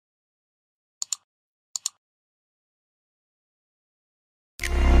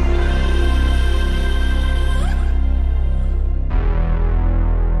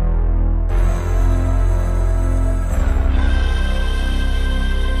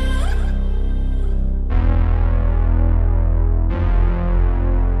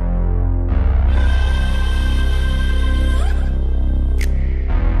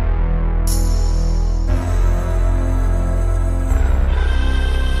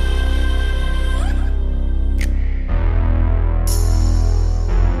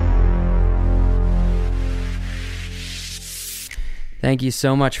Thank you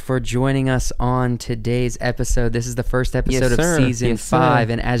so much for joining us on today's episode. This is the first episode of season 5,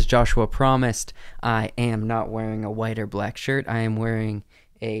 and as Joshua promised, I am not wearing a white or black shirt. I am wearing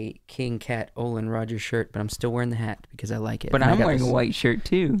a King Cat Olin Rogers shirt, but I'm still wearing the hat because I like it. But I'm wearing a white shirt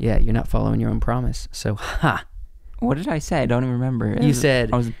too. Yeah, you're not following your own promise. So, ha. What did I say? I don't even remember. You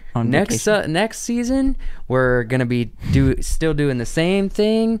said next season we're gonna be still doing the same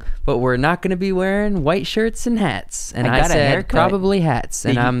thing, but we're not gonna be wearing white shirts and hats. And I said probably hats,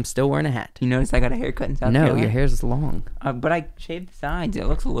 and I'm still wearing a hat. You notice I got a haircut in South Carolina? No, your hair's long. But I shaved the sides. It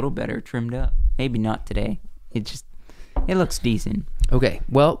looks a little better trimmed up. Maybe not today. It looks decent. Okay.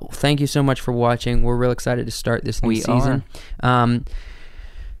 Well, thank you so much for watching. We're real excited to start this new season.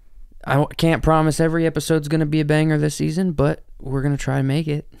 I can't promise every episode's going to be a banger this season, but we're going to try to make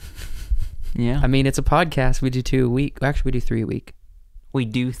it. Yeah. I mean, it's a podcast. We do 2 a week. Actually, we do 3 a week. We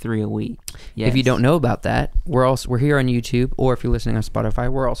do 3 a week. Yes. If you don't know about that, we're here on YouTube, or if you're listening on Spotify,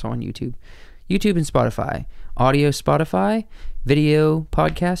 we're also on YouTube. YouTube and Spotify. Audio Spotify, video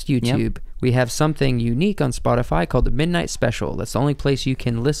podcast YouTube. Yep. We have something unique on Spotify called the Midnight Special. That's the only place you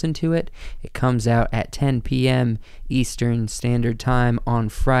can listen to it. It comes out at 10 p.m. Eastern Standard Time on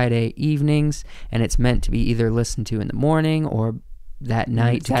Friday evenings, and it's meant to be either listened to in the morning or that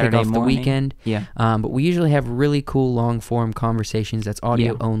night to kick off the weekend. Yeah. But we usually have really cool long-form conversations that's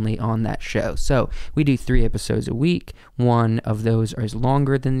audio only on that show. So we do 3 episodes a week. One of those is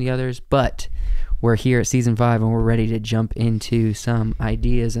longer than the others, but we're here at season 5 and we're ready to jump into some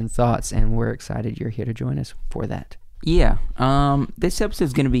ideas and thoughts, and we're excited you're here to join us for that. Yeah. This episode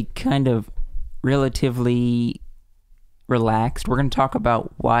is going to be kind of relatively relaxed. We're going to talk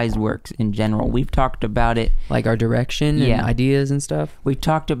about WiseWorks in general. We've talked about it. Like our direction and ideas and stuff? We've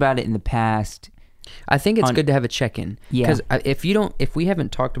talked about it in the past. I think it's good to have a check-in. Yeah. Because if we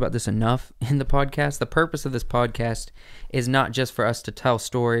haven't talked about this enough in the podcast, the purpose of this podcast is not just for us to tell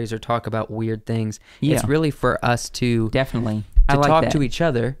stories or talk about weird things. Yeah. It's really for us to definitely talk to each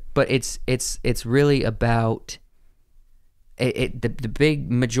other. But it's really about the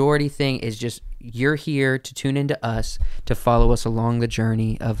big majority thing is just you're here to tune into us to follow us along the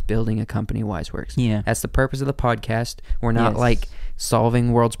journey of building a company, WiseWorks. Yeah. That's the purpose of the podcast. We're not like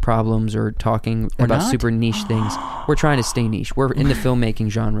solving world's problems or talking about super niche things. We're trying to stay niche. We're in the filmmaking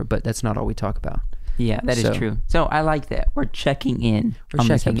genre, but that's not all we talk about. Yeah, that is true. So I like that. We're checking in on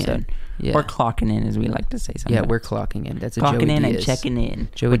this episode. Yeah. We're clocking in, as we like to say sometimes. Yeah, we're clocking in. That's a clocking Joey in Diaz, and checking in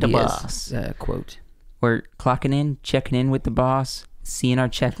Joey with the Diaz, boss. Quote. We're clocking in, checking in with the boss, seeing our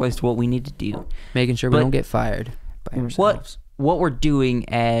checklist, what we need to do. Making sure we don't get fired by ourselves. What we're doing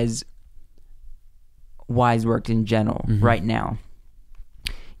as WiseWorks in general right now,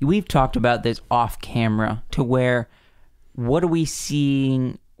 we've talked about this off camera to where what are we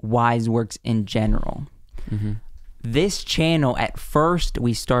seeing WiseWorks in general? Mm-hmm. This channel, at first,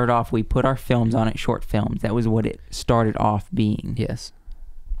 we put our films on it, short films. That was what it started off being. Yes.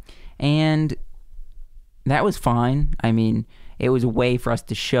 And that was fine. I mean, it was a way for us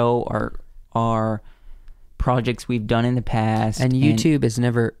to show our projects we've done in the past. And YouTube is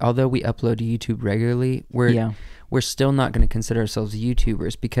never, although we upload to YouTube regularly, we're still not going to consider ourselves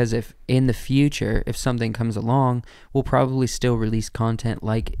YouTubers, because if in the future, if something comes along, we'll probably still release content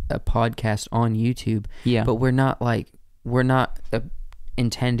like a podcast on YouTube. Yeah. But we're not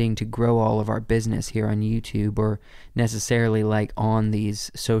intending to grow all of our business here on YouTube or necessarily like on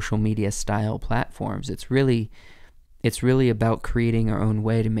these social media style platforms. It's really about creating our own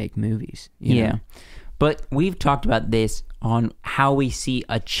way to make movies. You know? But we've talked about this on how we see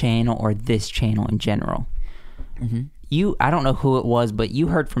a channel or this channel in general. Mm-hmm. I don't know who it was, but you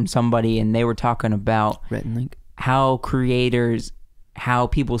heard from somebody and they were talking about Rhett and Link. How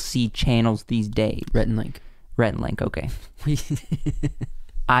people see channels these days. Rhett and Link, okay.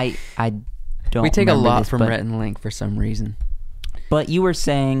 I don't. We take a lot from Rhett and Link for some reason. But you were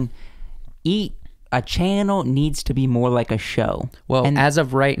saying, a channel needs to be more like a show. Well, as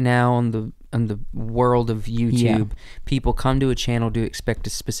of right now on the world of YouTube, people come to a channel to expect a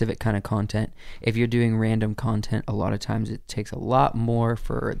specific kind of content. If you're doing random content, a lot of times it takes a lot more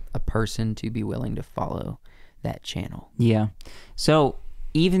for a person to be willing to follow that channel. Yeah. So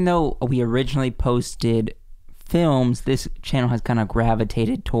even though we originally posted films, this channel has kind of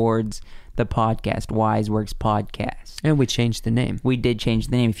gravitated towards the podcast, WiseWorks Podcast. And we changed the name. We did change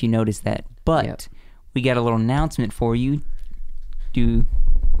the name, if you noticed that. But we got a little announcement for you. Do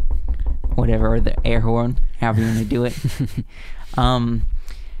whatever, or the air horn, however you want to do it.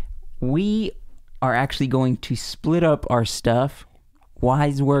 We are actually going to split up our stuff.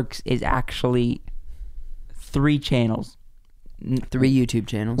 WiseWorks is actually 3 channels. 3 YouTube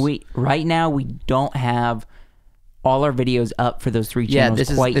channels. Right now we don't have all our videos up for those 3 Yeah, channels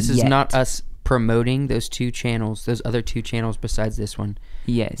this is yet. not us promoting those 2 channels, those other 2 channels besides this one.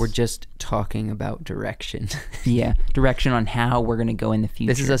 Yes. We're just talking about direction. Yeah, direction on how we're going to go in the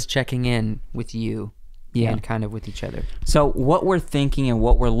future. This is us checking in with you and kind of with each other. So what we're thinking and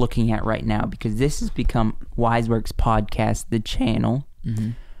what we're looking at right now, because this has become WiseWorks Podcast, the channel,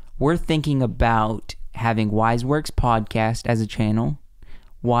 we're thinking about having WiseWorks Podcast as a channel,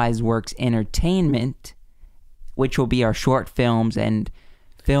 WiseWorks Entertainment, which will be our short films and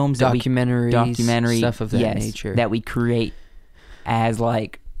films documentaries, stuff of that nature that we create as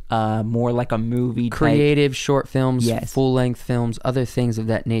like more like a movie creative type. Short films, full-length films, other things of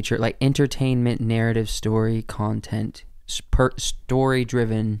that nature, like entertainment, narrative, story content,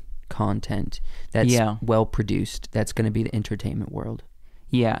 story-driven content that's well produced. That's going to be the entertainment world.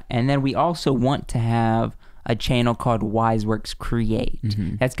 Yeah, and then we also want to have a channel called WiseWorks Create.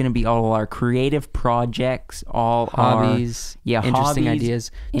 That's going to be all our creative projects, all hobbies, interesting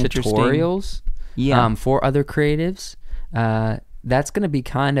ideas, tutorials, for other creatives. That's going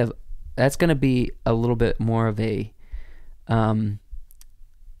to be a little bit more of a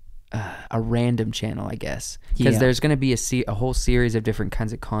random channel, I guess, because there's going to be a whole series of different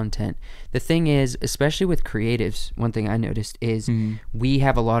kinds of content. The thing is, especially with creatives, one thing I noticed is we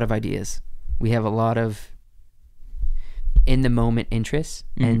have a lot of ideas. We have a lot of in the moment interests,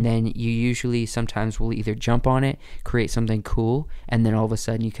 and then you usually sometimes will either jump on it, create something cool, and then all of a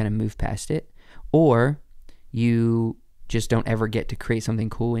sudden you kind of move past it, or you just don't ever get to create something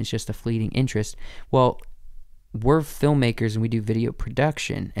cool and it's just a fleeting interest. Well, we're filmmakers and we do video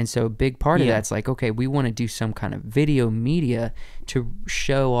production, and so a big part of that's like, okay, we want to do some kind of video media to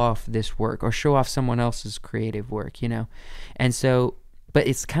show off this work or show off someone else's creative work, and so but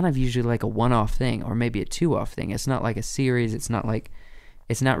it's kind of usually like a one-off thing or maybe a two-off thing. It's not like a series. It's not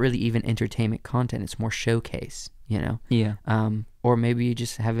really even entertainment content. It's more showcase, or maybe you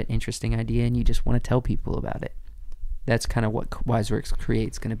just have an interesting idea and you just want to tell people about it. That's kind of what WiseWorks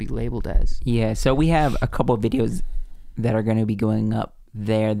Create's going to be labeled as. Yeah, so we have a couple of videos that are going to be going up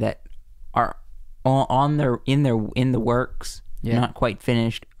there that are in the works, not quite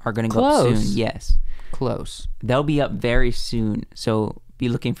finished, are going to go up soon. Yes. Close. They'll be up very soon, so be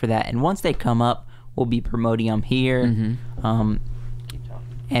looking for that. And once they come up, we'll be promoting them here,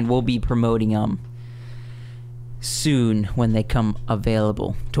 and we'll be promoting them soon when they come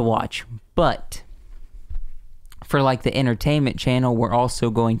available to watch. But for like the entertainment channel, we're also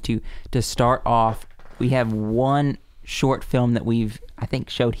going to start off. We have one short film that we've, I think,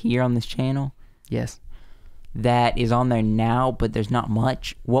 showed here on this channel. Yes. That is on there now, but there's not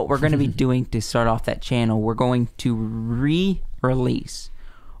much. What we're going to be doing to start off that channel, we're going to re-release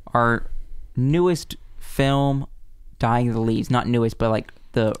our newest film, Dying of the Leaves. Not newest, but like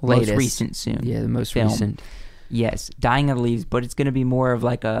the latest. Most recent soon. Yeah, the most recent. Yes, Dying of the Leaves, but it's going to be more of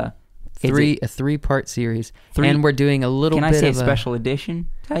like a three-part series. And we're doing a little bit of Can I say special edition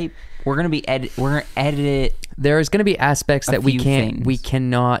type? We're going to be we're going to edit it. There's going to be aspects that we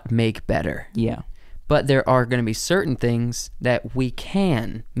cannot make better. Yeah. But there are going to be certain things that we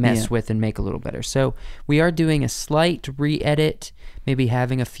can mess with and make a little better. So we are doing a slight re-edit, maybe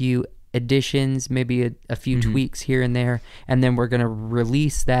having a few additions, maybe a few tweaks here and there, and then we're going to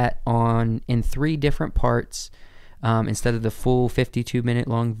release that in 3 different parts instead of the full 52-minute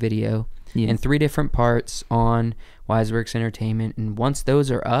long video, in 3 different parts on WiseWorks Entertainment. And once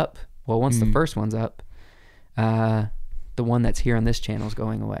those are up, once the first one's up, the one that's here on this channel is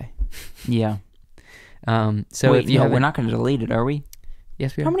going away. Yeah. So wait, we're not going to delete it, are we?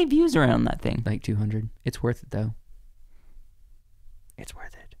 Yes, we are. How many views are on that thing? Like 200. It's worth it, though. It's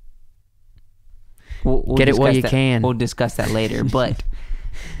worth it. We'll get it while you can. We'll discuss that later. But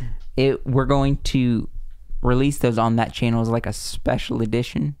we're going to release those on that channel as like a special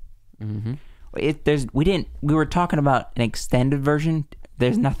edition. We were talking about an extended version.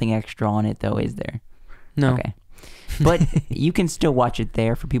 There's nothing extra on it, though, is there? No. Okay. But you can still watch it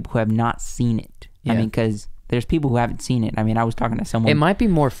there for people who have not seen it. Yeah. I mean, because there's people who haven't seen it. I mean, I was talking to someone. It might be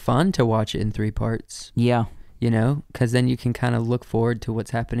more fun to watch it in 3 parts. Yeah. Because then you can kind of look forward to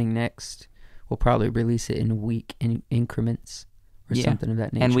what's happening next. We'll probably release it in week increments or something of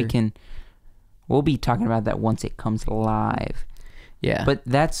that nature. And we'll be talking about that once it comes live. Yeah. But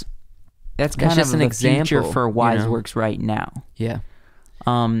that's kind of an example for WiseWorks right now. Yeah.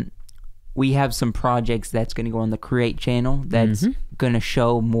 We have some projects that's going to go on the Create channel that's going to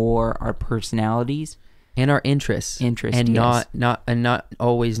show more our personalities and our interests. And not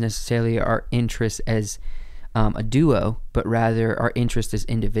always necessarily our interests as a duo, but rather our interest is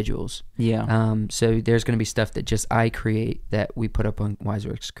individuals. Yeah. So there's going to be stuff that just I create that we put up on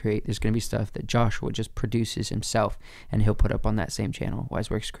WiseWorks Create. There's going to be stuff that Joshua just produces himself and he'll put up on that same channel,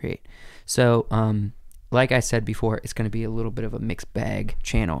 WiseWorks Create. So, like I said before, it's going to be a little bit of a mixed bag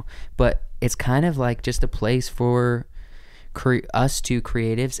channel, but it's kind of like just a place for us two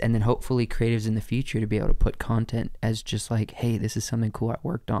creatives, and then hopefully creatives in the future to be able to put content as just like, hey, this is something cool I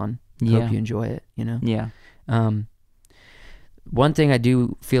worked on. Yeah. Hope you enjoy it, you know? Yeah. One thing I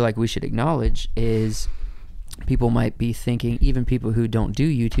do feel like we should acknowledge is people might be thinking, even people who don't do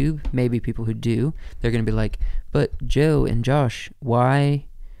YouTube, maybe people who do, they're going to be like, but Joe and Josh, why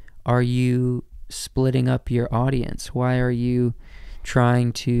are you splitting up your audience? Why are you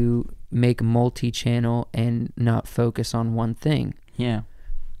trying to make multi-channel and not focus on one thing? Yeah.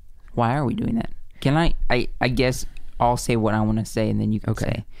 Why are we doing that? Can I guess I'll say what I want to say and then you can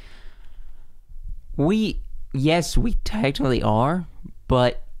say. Yes, we technically are,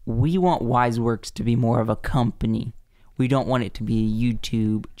 but we want WiseWorks to be more of a company. We don't want it to be a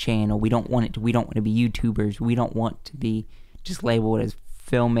YouTube channel. We don't want to be YouTubers. We don't want to be just labeled as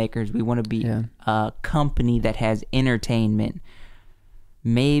filmmakers. We want to be a company that has entertainment.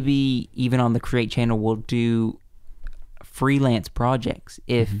 Maybe even on the Create channel we'll do freelance projects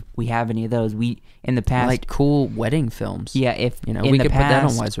if we have any of those. We in the past, like cool wedding films. Yeah, if you know, in we the could past,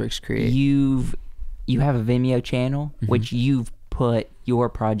 put that on WiseWorks Create. You have a Vimeo channel which you've put your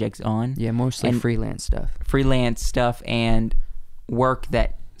projects on. Yeah, mostly freelance stuff and work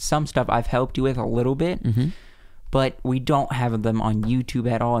that some stuff I've helped you with a little bit, but we don't have them on YouTube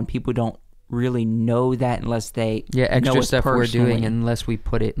at all, and people don't really know that unless they extra know stuff personally. we're doing unless we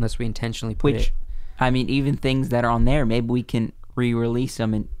intentionally put it. I mean, even things that are on there, maybe we can re-release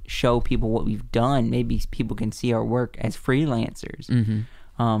them and show people what we've done. Maybe people can see our work as freelancers.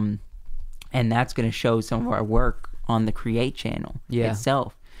 And that's going to show some of our work on the Create channel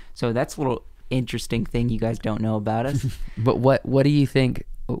itself. So that's a little interesting thing you guys don't know about us. But what do you think?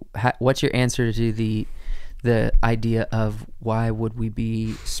 What's your answer to the idea of why would we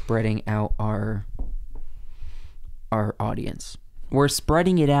be spreading out our audience? We're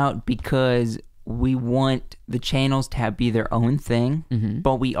spreading it out because we want the channels to be their own thing,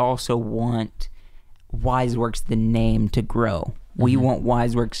 but we also want WiseWorks, the name, to grow. We want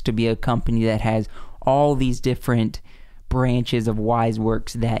WiseWorks to be a company that has all these different branches of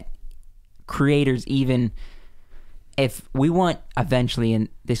WiseWorks that creators, even if we want eventually, and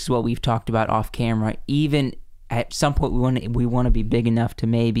this is what we've talked about off camera, even at some point we want to be big enough to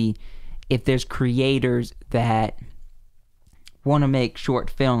maybe, if there's creators that want to make short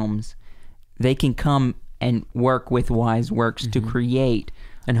films, they can come and work with WiseWorks to create.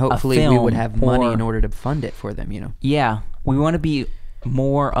 And hopefully we would have money in order to fund it for them, you know? Yeah. We want to be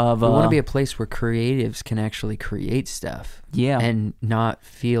more of we want to be a place where creatives can actually create stuff. Yeah. And not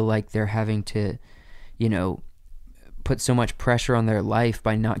feel like they're having to, you know, put so much pressure on their life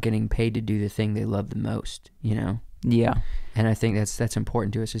by not getting paid to do the thing they love the most, you know? Yeah. And I think that's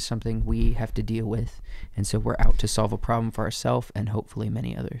important to us. It's something we have to deal with. And so we're out to solve a problem for ourselves and hopefully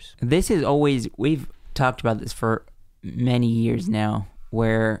many others. This is always, we've talked about this for many years now,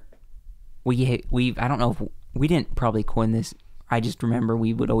 where we've I don't know if we didn't probably coin this. I just remember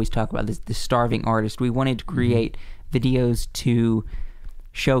we would always talk about this, the starving artist. We wanted to create videos to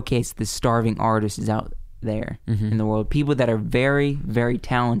showcase the starving artists out there in the world. People that are very, very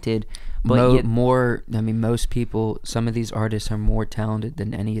talented. But most people, some of these artists are more talented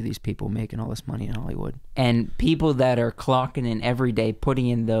than any of these people making all this money in Hollywood. And people that are clocking in every day, putting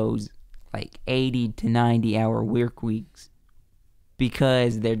in those like 80 to 90 hour work weeks,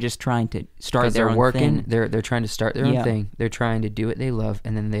 because they're just trying to start their own thing. They're trying to start their own thing. They're trying to do what they love,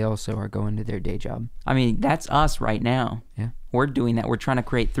 and then they also are going to their day job. I mean, that's us right now. Yeah. We're doing that. We're trying to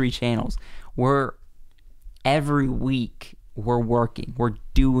create 3 channels. Every week we're working. We're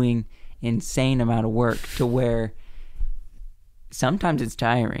doing insane amount of work to where sometimes it's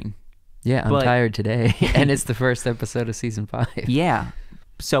tiring. Yeah, I'm tired today, and it's the first episode of season 5. Yeah.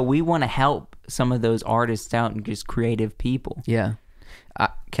 So we want to help some of those artists out and just creative people. Yeah.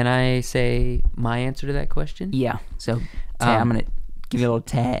 Can I say my answer to that question? Yeah. So I'm going to give you a little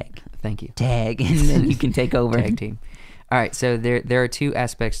tag. Thank you. Tag, and then you can take over. Tag team. All right. So there are 2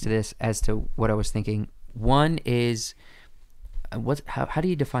 aspects to this as to what I was thinking. One is, how do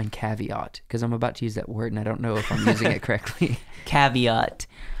you define caveat? Because I'm about to use that word, and I don't know if I'm using it correctly. Caveat.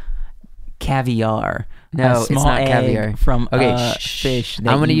 Caviar. No, it's not caviar. From fish.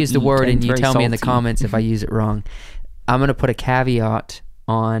 I'm going to use the word, and you tell me in the comments if I use it wrong. I'm going to put a caveat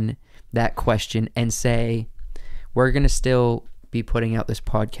on that question and say we're going to still be putting out this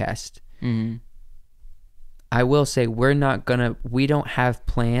podcast. I will say we don't have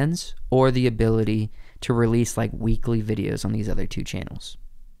plans or the ability to release like weekly videos on these other two channels.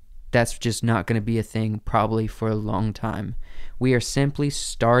 That's just not going to be a thing probably for a long time. We are simply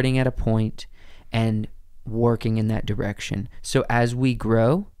starting at a point and working in that direction. So as we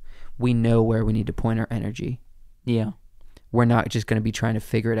grow, we know where we need to point our energy. Yeah. We're not just going to be trying to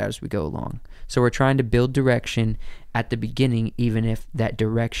figure it out as we go along. So we're trying to build direction at the beginning, even if that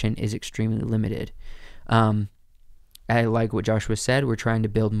direction is extremely limited. I like what Joshua said. We're trying to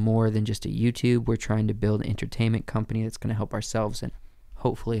build more than just a YouTube. We're trying to build an entertainment company that's going to help ourselves and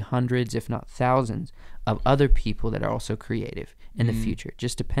hopefully hundreds, if not thousands, of other people that are also creative in the future. It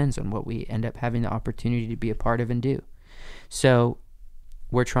just depends on what we end up having the opportunity to be a part of and do. So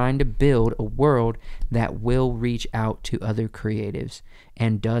we're trying to build a world that will reach out to other creatives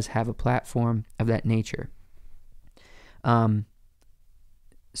and does have a platform of that nature.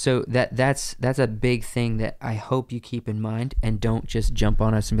 So that's a big thing that I hope you keep in mind, and don't just jump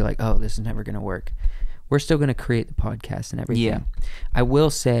on us and be like, oh, this is never going to work. We're still going to create the podcast and everything. Yeah. I will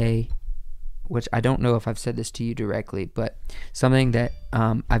say, which I don't know if I've said this to you directly, but something that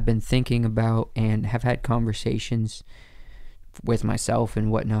I've been thinking about and have had conversations with myself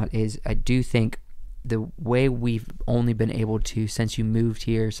and whatnot is I do think the way we've only been able to, since you moved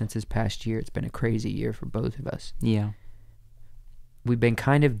here, since this past year, it's been a crazy year for both of us. Yeah. We've been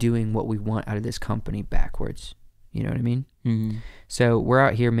kind of doing what we want out of this company backwards. You know what I mean? Mm-hmm. So we're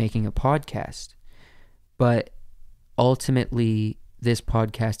out here making a podcast, but ultimately this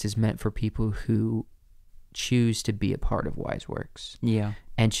podcast is meant for people who choose to be a part of WiseWorks. Yeah.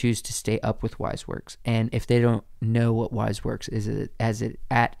 And choose to stay up with WiseWorks. And if they don't know what WiseWorks is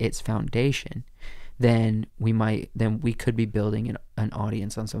at its foundation, then we could be building an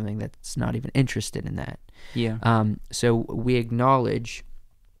audience on something that's not even interested in that. Yeah. So we acknowledge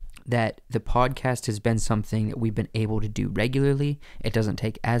that the podcast has been something that we've been able to do regularly. It doesn't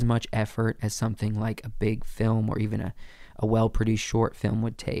take as much effort as something like a big film or even a well-produced short film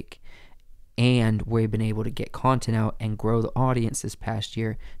would take. And we've been able to get content out and grow the audience this past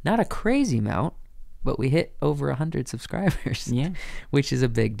year. Not a crazy amount, but we hit over 100 subscribers. Yeah. Which is a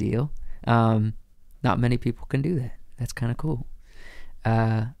big deal. Not many people can do that. That's kind of cool.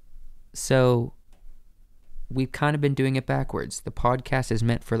 So we've kind of been doing it backwards. The podcast is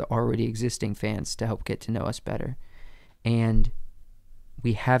meant for the already existing fans to help get to know us better. And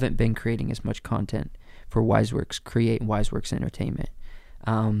we haven't been creating as much content for WiseWorks Create and WiseWorks Entertainment,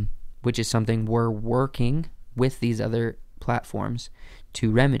 which is something we're working with these other platforms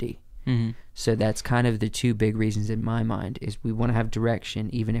to remedy. Mm-hmm. So that's kind of the two big reasons in my mind is we want to have direction.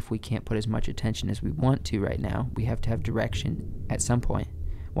 Even if we can't put as much attention as we want to right now, we have to have direction at some point.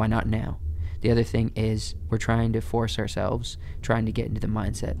 Why not now? The other thing is we're trying to force ourselves, trying to get into the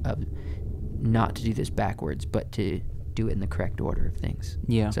mindset of not to do this backwards, but to do it in the correct order of things.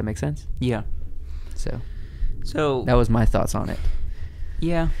 Yeah. Does that make sense? Yeah. So that was my thoughts on it.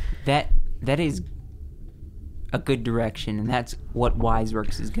 Yeah, that is a good direction, and that's what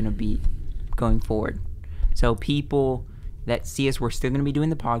WiseWorks is going to be going forward. So people that see us, we're still going to be doing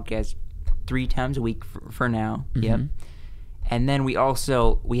the podcast 3 times a week for now. Mm-hmm. Yep. And then we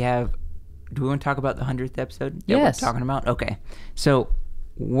have, do we want to talk about the 100th episode? Yes. We're talking about? Okay. So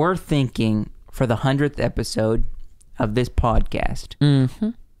we're thinking for the 100th episode of this podcast. Mm-hmm.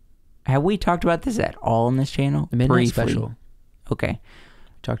 Have we talked about this at all on this channel? The Midnight Special. Okay.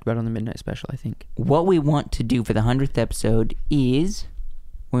 Talked about it on the Midnight Special, I think. What we want to do for the 100th episode is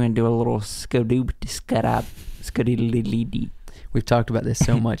we're going to do a little skadoo-skadab-skadididididee. We've talked about this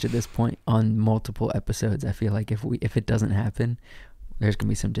so much at this point on multiple episodes. I feel like if it doesn't happen, there's going to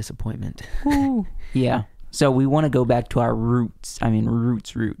be some disappointment. Yeah. So we want to go back to our roots. I mean,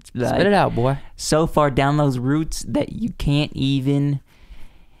 roots. Spit it out, boy. So far down those roots that you can't even...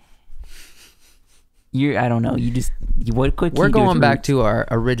 I don't know. We're going back to our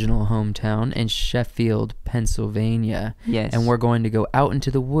original hometown in Sheffield, Pennsylvania. Yes. And we're going to go out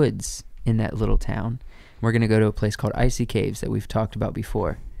into the woods in that little town. We're going to go to a place called Icy Caves that we've talked about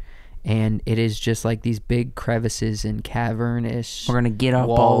before. And it is just like these big crevices and cavern-ish. We're going to get up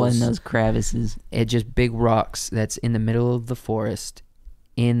all in those crevices. It's just big rocks that's in the middle of the forest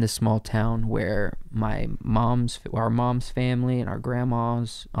in the small town where our mom's family and our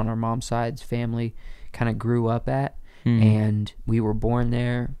grandma's on our mom's side's family kind of grew up at. Mm-hmm. And we were born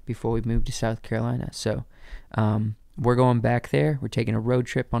there before we moved to South Carolina. So we're going back there. We're taking a road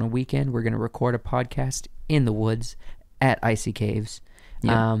trip on a weekend. We're going to record a podcast in the woods at Icy Caves.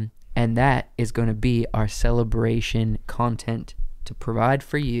 Yep. And that is going to be our celebration content to provide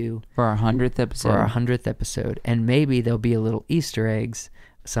for you. For our 100th episode. And maybe there'll be a little Easter eggs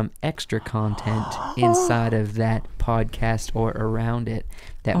some extra content inside of that podcast or around it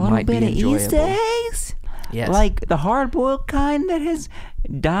that might be enjoyable. Easter eggs? Yes. Like the hard-boiled kind that has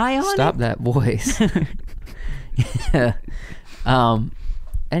dye on Stop it? that voice. Yeah.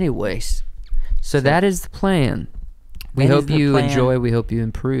 Anyways, so that is the plan. We hope you enjoy. We hope you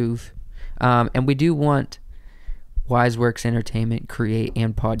improve. And we do want WiseWorks Entertainment, Create,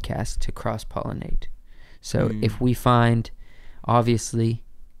 and Podcast to cross-pollinate. So if we find, obviously,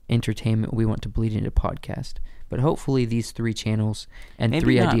 entertainment, we want to bleed into podcast. But hopefully these 3 channels and Maybe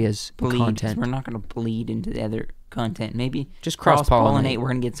 3 not ideas of bleed, 'cause content. we're not going to bleed into the other content. Maybe Just cross-pollinate. We're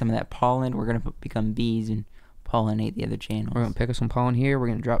going to get some of that pollen. We're going to become bees and pollinate the other channels. We're going to pick up some pollen here. We're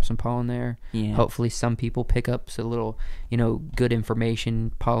going to drop some pollen there. Yeah. Hopefully some people pick up a little, good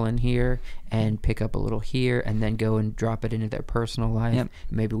information pollen here and pick up a little here and then go and drop it into their personal life. Yep.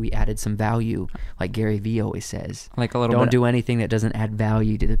 Maybe we added some value, like Gary Vee always says. Like a little Don't bit. do anything that doesn't add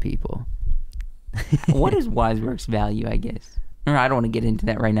value to the people. What is WiseWorks value, I guess? Or I don't want to get into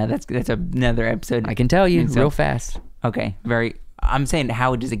that right now. That's another episode. I can tell you So- real fast. Okay, I'm saying,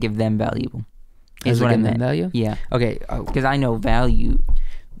 how does it give them value? Does Is it what I give them meant. value? Yeah, Okay, because I know value.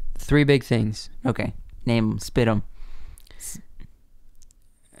 3 big things. Okay, name them, spit them.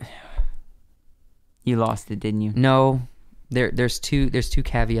 You lost it, didn't you? No, there's two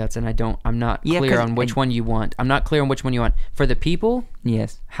caveats, and I'm not Yeah, clear 'cause- on which one you want. I'm not clear on which one you want. For the people,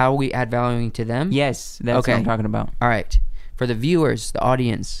 Yes. how we add value to them. Yes, that's Okay. what I'm talking about. All right. For the viewers, the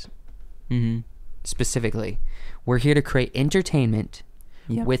audience Mm-hmm. specifically, we're here to create entertainment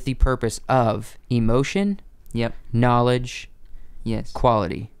Yep. with the purpose of emotion, Yep. knowledge, Yes.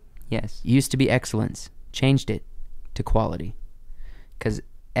 quality. Yes. Used to be excellence, changed it to quality, because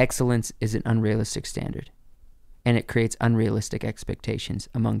excellence is an unrealistic standard, and it creates unrealistic expectations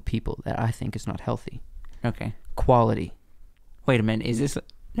among people that I think is not healthy. Okay. Quality. Wait a minute. Is this?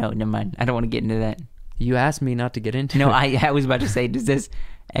 No, never mind. I don't want to get into that. You asked me not to get into No, it. I was about to say, does this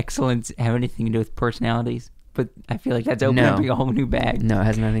excellence have anything to do with personalities? But I feel like that's opening No. up a whole new bag. No, it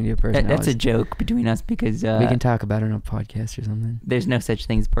has nothing to do with That's a personalities. joke between us because We can talk about it on a podcast or something. there's no such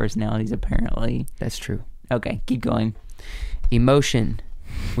thing as personalities, apparently. That's true. Okay, keep going. Emotion.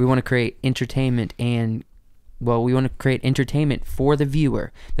 We want to create entertainment we want to create entertainment for the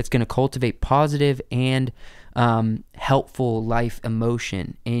viewer that's going to cultivate positive and helpful life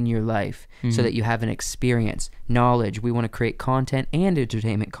emotion in your life so that you have an experience. Knowledge. We want to create content and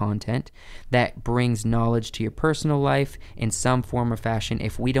entertainment content that brings knowledge to your personal life in some form or fashion.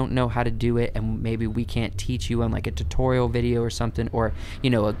 If we don't know how to do it and maybe we can't teach you on like a tutorial video or something, or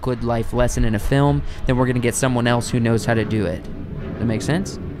a good life lesson in a film, then we're going to get someone else who knows how to do it. That make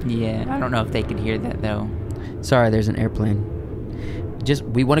sense? Yeah, I don't know if they could hear that though. Sorry, there's an airplane.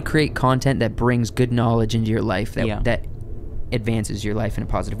 We want to create content that brings good knowledge into your life, that advances your life in a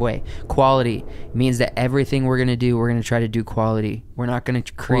positive way. Quality means that everything we're going to do, we're going to try to do quality. We're not going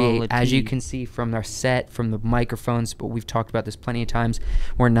to create, as you can see from our set, from the microphones, but we've talked about this plenty of times,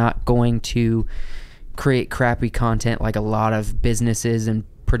 we're not going to create crappy content like a lot of businesses and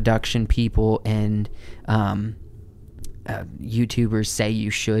production people and YouTubers say you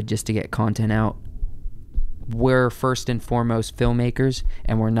should just to get content out. We're first and foremost filmmakers,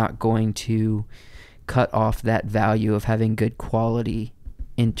 and we're not going to cut off that value of having good quality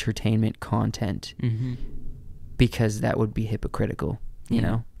entertainment content because that would be hypocritical. You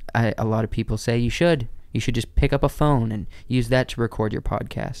know, a lot of people say you should just pick up a phone and use that to record your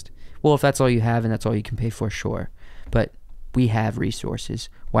podcast. Well, if that's all you have and that's all you can pay for, sure. But we have resources.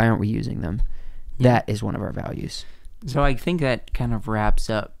 Why aren't we using them? That is one of our values. So I think that kind of wraps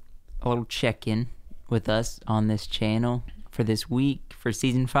up a little check-in with us on this channel for this week, for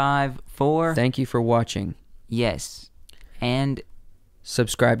season 5, 4. Thank you for watching. Yes. And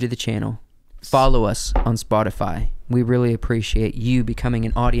Subscribe to the channel. Follow us on Spotify. We really appreciate you becoming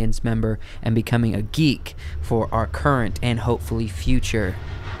an audience member and becoming a geek for our current and hopefully future.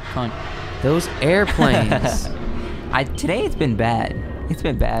 Those airplanes. Today it's been bad. It's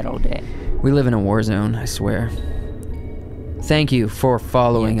been bad all day. We live in a war zone, I swear. Thank you for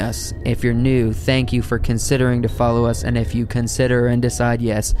following us. If you're new, thank you for considering to follow us. And if you consider and decide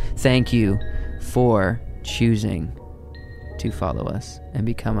yes, thank you for choosing to follow us and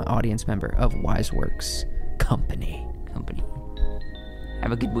become an audience member of WiseWorks Company.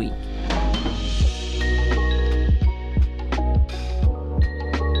 Have a good week.